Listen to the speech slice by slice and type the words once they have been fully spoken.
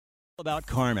About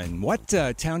Carmen. What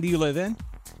town do you live in?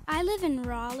 I live in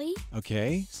Raleigh.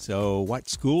 Okay, so what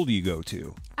school do you go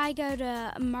to? I go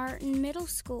to Martin Middle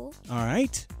School. All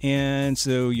right, and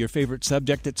so your favorite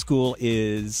subject at school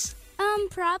is?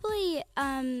 Probably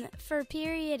for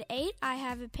period 8, I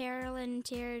have apparel and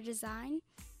interior design.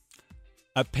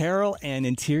 Apparel and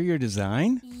interior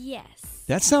design? Yes.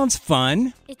 That sounds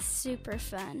fun. It's super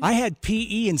fun. I had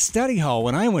PE in study hall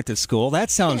when I went to school. That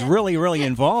sounds really, really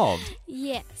involved.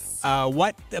 Yes.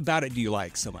 What about it do you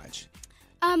like so much?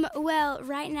 Well,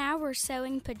 right now we're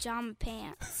sewing pajama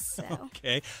pants. So.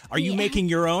 Okay. Are you making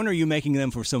your own, or are you making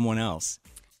them for someone else?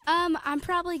 I'm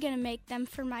probably going to make them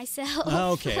for myself.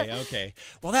 Okay.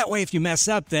 Well, that way if you mess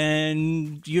up,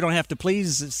 then you don't have to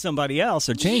please somebody else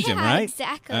or change them, right?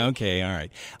 Exactly. Okay, all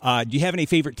right. Do you have any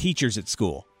favorite teachers at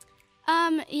school?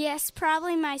 Yes,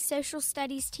 probably my social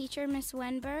studies teacher, Miss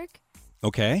Wenberg.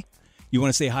 Okay. You want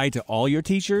to say hi to all your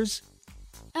teachers?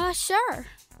 Sure.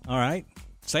 All right.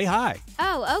 Say hi.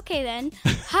 Oh, okay then.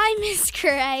 Hi, Miss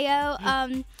Correo.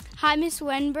 Hi, Miss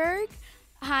Wenberg.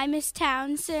 Hi, Miss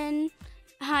Townsend.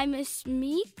 Hi, Miss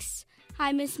Meeks.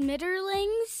 Hi, Miss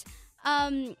Mitterlings.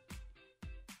 Hi,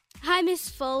 Miss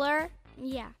Fuller.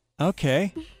 Yeah.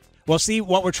 Okay. Well, see,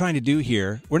 what we're trying to do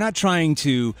here, we're not trying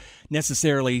to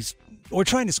necessarily, we're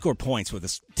trying to score points with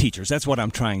the teachers. That's what I'm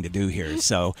trying to do here.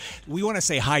 So we want to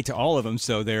say hi to all of them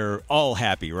so they're all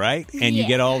happy, right? And you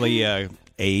get all the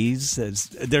A's.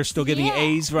 They're still giving you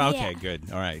A's? Okay, good.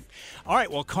 All right. All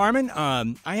right, well, Carmen,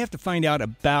 I have to find out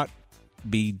about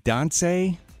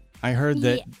Beyonce. I heard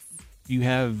that you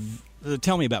have,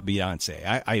 tell me about Beyonce.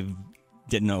 I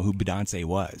didn't know who Beyonce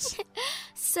was.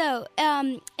 So,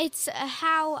 it's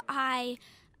how I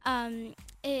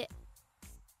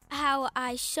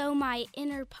show my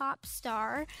inner pop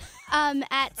star.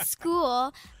 At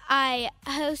school, I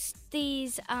host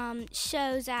these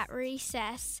shows at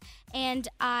recess, and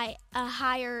I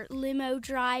hire limo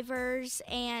drivers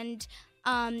and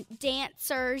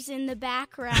dancers in the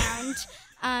background,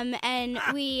 and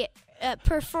we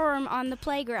perform on the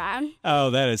playground.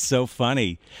 Oh, that is so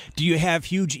funny. Do you have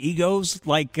huge egos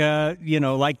like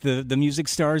like the music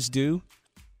stars do?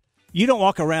 You don't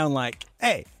walk around like,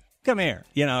 hey, come here.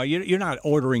 You're not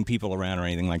ordering people around or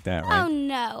anything like that, right? Oh,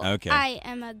 no. Okay. I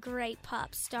am a great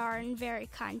pop star and very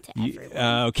kind to everyone.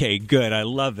 Okay, good. I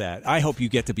love that. I hope you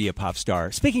get to be a pop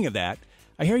star. Speaking of that,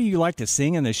 I hear you like to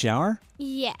sing in the shower?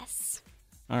 Yes.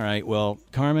 All right. Well,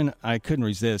 Carmen, I couldn't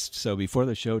resist. So before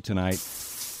the show tonight,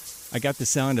 I got the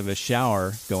sound of a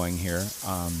shower going here.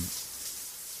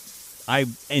 I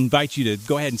invite you to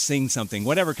go ahead and sing something,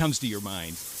 whatever comes to your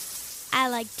mind. I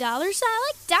like dollars, I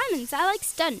like diamonds, I like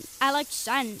stunning, I like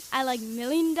shining, I like $1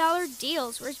 million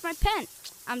deals. Where's my pen?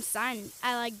 I'm signing.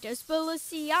 I like Dos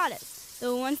Balenciagas,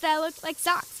 the ones that look like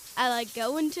socks. I like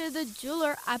going to the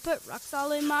jeweler, I put rocks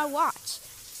all in my watch.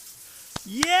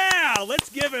 Yeah, let's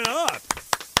give it up.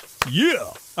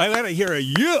 Yeah, I gotta hear a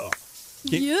yeah.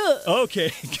 Yeah.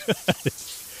 Okay, good.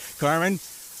 Carmen,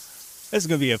 this is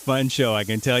going to be a fun show, I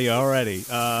can tell you already.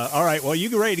 All right, well,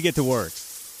 you ready to get to work?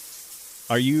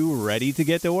 Are you ready to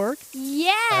get to work?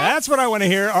 Yeah. That's what I want to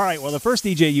hear. All right, well, the first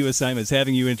DJU assignment is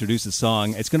having you introduce a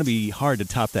song. It's going to be hard to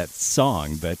top that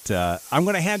song, but I'm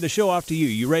going to hand the show off to you.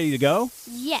 You ready to go?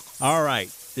 Yes. All right,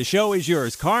 the show is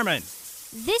yours. Carmen.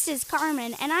 This is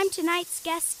Carmen, and I'm tonight's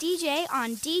guest DJ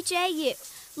on DJU.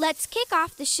 Let's kick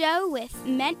off the show with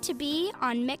Meant to Be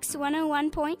on Mix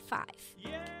 101.5.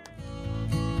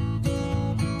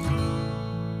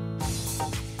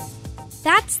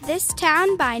 That's This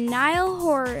Town by Niall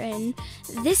Horan.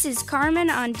 This is Carmen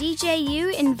on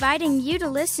DJU, inviting you to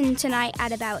listen tonight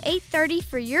at about 8:30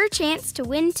 for your chance to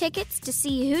win tickets to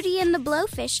see Hootie and the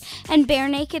Blowfish and Bare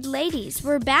Naked Ladies.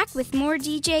 We're back with more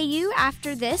DJU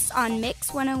after this on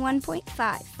Mix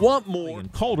 101.5. Want more?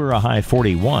 And colder, a high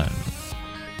 41.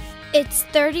 It's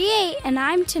 38, and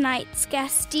I'm tonight's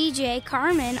guest DJ,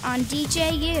 Carmen, on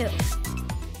DJU.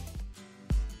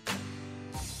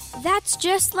 That's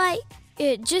just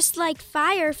like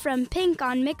Fire from Pink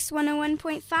on Mix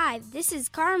 101.5. This is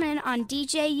Carmen on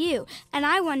DJU, and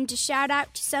I wanted to shout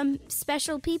out to some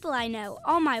special people I know.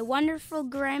 All my wonderful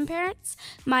grandparents,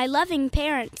 my loving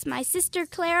parents, my sister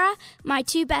Clara, my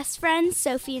 2 best friends,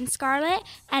 Sophie and Scarlett,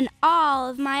 and all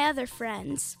of my other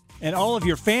friends. And all of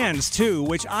your fans, too,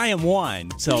 which I am one.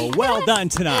 So well done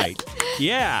tonight.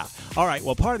 Yeah. All right.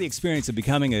 Well, part of the experience of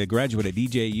becoming a graduate at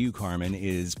DJU, Carmen,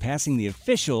 is passing the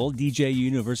official DJ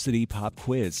University Pop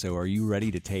Quiz. So are you ready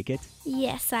to take it?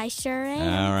 Yes, I sure am.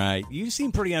 All right. You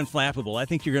seem pretty unflappable. I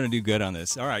think you're going to do good on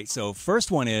this. All right. So first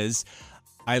one is,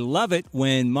 I love it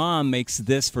when Mom makes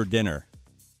this for dinner.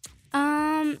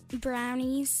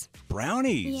 Brownies.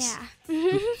 Brownies.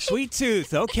 Yeah. Sweet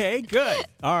tooth. Okay, good.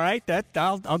 All right,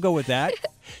 I'll go with that.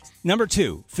 Number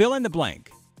 2, fill in the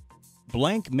blank.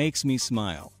 Blank makes me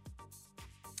smile.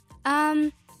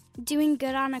 Doing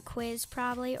good on a quiz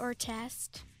probably or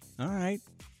test. All right.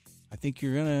 I think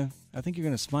you're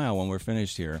gonna smile when we're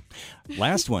finished here.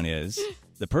 Last one is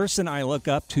the person I look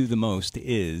up to the most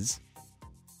is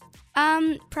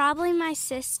Probably my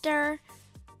sister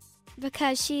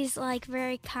because she's like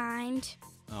very kind.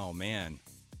 Oh man.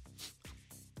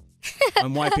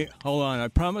 I'm wiping. Hold on. I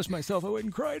promised myself I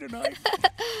wouldn't cry tonight.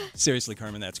 Seriously,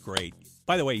 Carmen, that's great.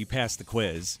 By the way, you passed the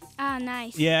quiz. Oh,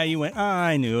 nice. Yeah, you went,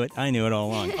 I knew it. I knew it all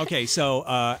along. Okay, so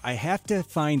I have to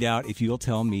find out if you'll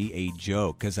tell me a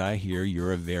joke, because I hear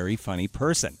you're a very funny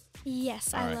person.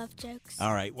 Yes, All I right. love jokes.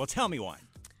 All right, well, tell me one.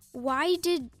 Why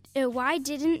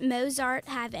didn't Mozart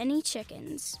have any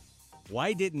chickens?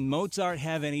 Why didn't Mozart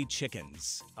have any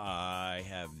chickens? I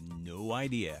have no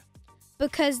idea.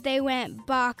 Because they went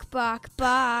bok, bok,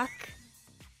 bok.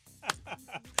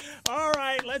 All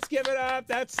right, let's give it up.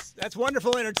 That's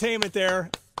wonderful entertainment there.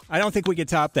 I don't think we could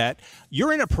top that.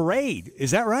 You're in a parade,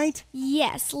 is that right?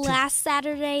 Yes, last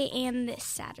Saturday and this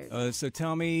Saturday. So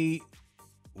tell me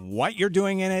what you're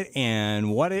doing in it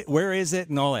and where is it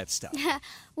and all that stuff.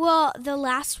 Well, the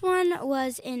last one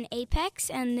was in Apex,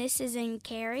 and this is in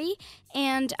Cary,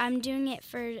 and I'm doing it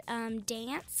for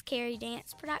Cary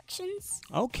Dance Productions.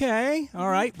 Okay, all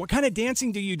right. What kind of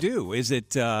dancing do you do? Is it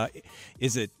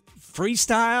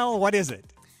freestyle? What is it?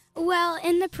 Well,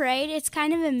 in the parade, it's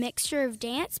kind of a mixture of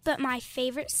dance, but my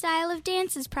favorite style of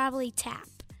dance is probably tap.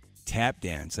 Tap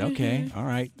dance. Okay, all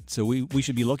right. So we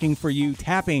should be looking for you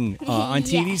tapping on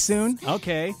TV Yes. soon?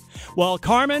 Okay. Well,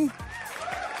 Carmen,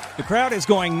 the crowd is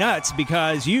going nuts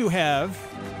because you have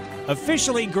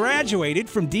officially graduated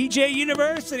from DJ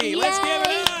University. Let's give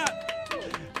it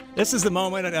up. This is the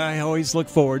moment that I always look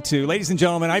forward to. Ladies and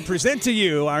gentlemen, I present to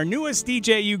you our newest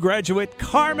DJU graduate,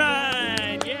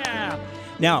 Carmen. Yeah.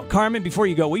 Now, Carmen, before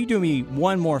you go, will you do me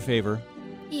one more favor?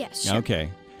 Yes, sure.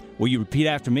 Okay. Will you repeat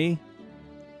after me?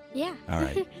 Yeah. All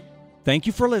right. Thank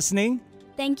you for listening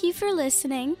Thank you for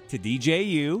listening to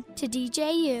DJU. to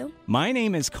DJU. My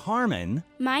name is Carmen.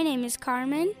 My name is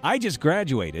Carmen. I just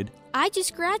graduated, I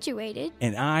just graduated,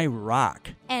 and I rock.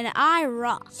 and I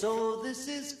rock. So this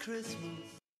is Christmas.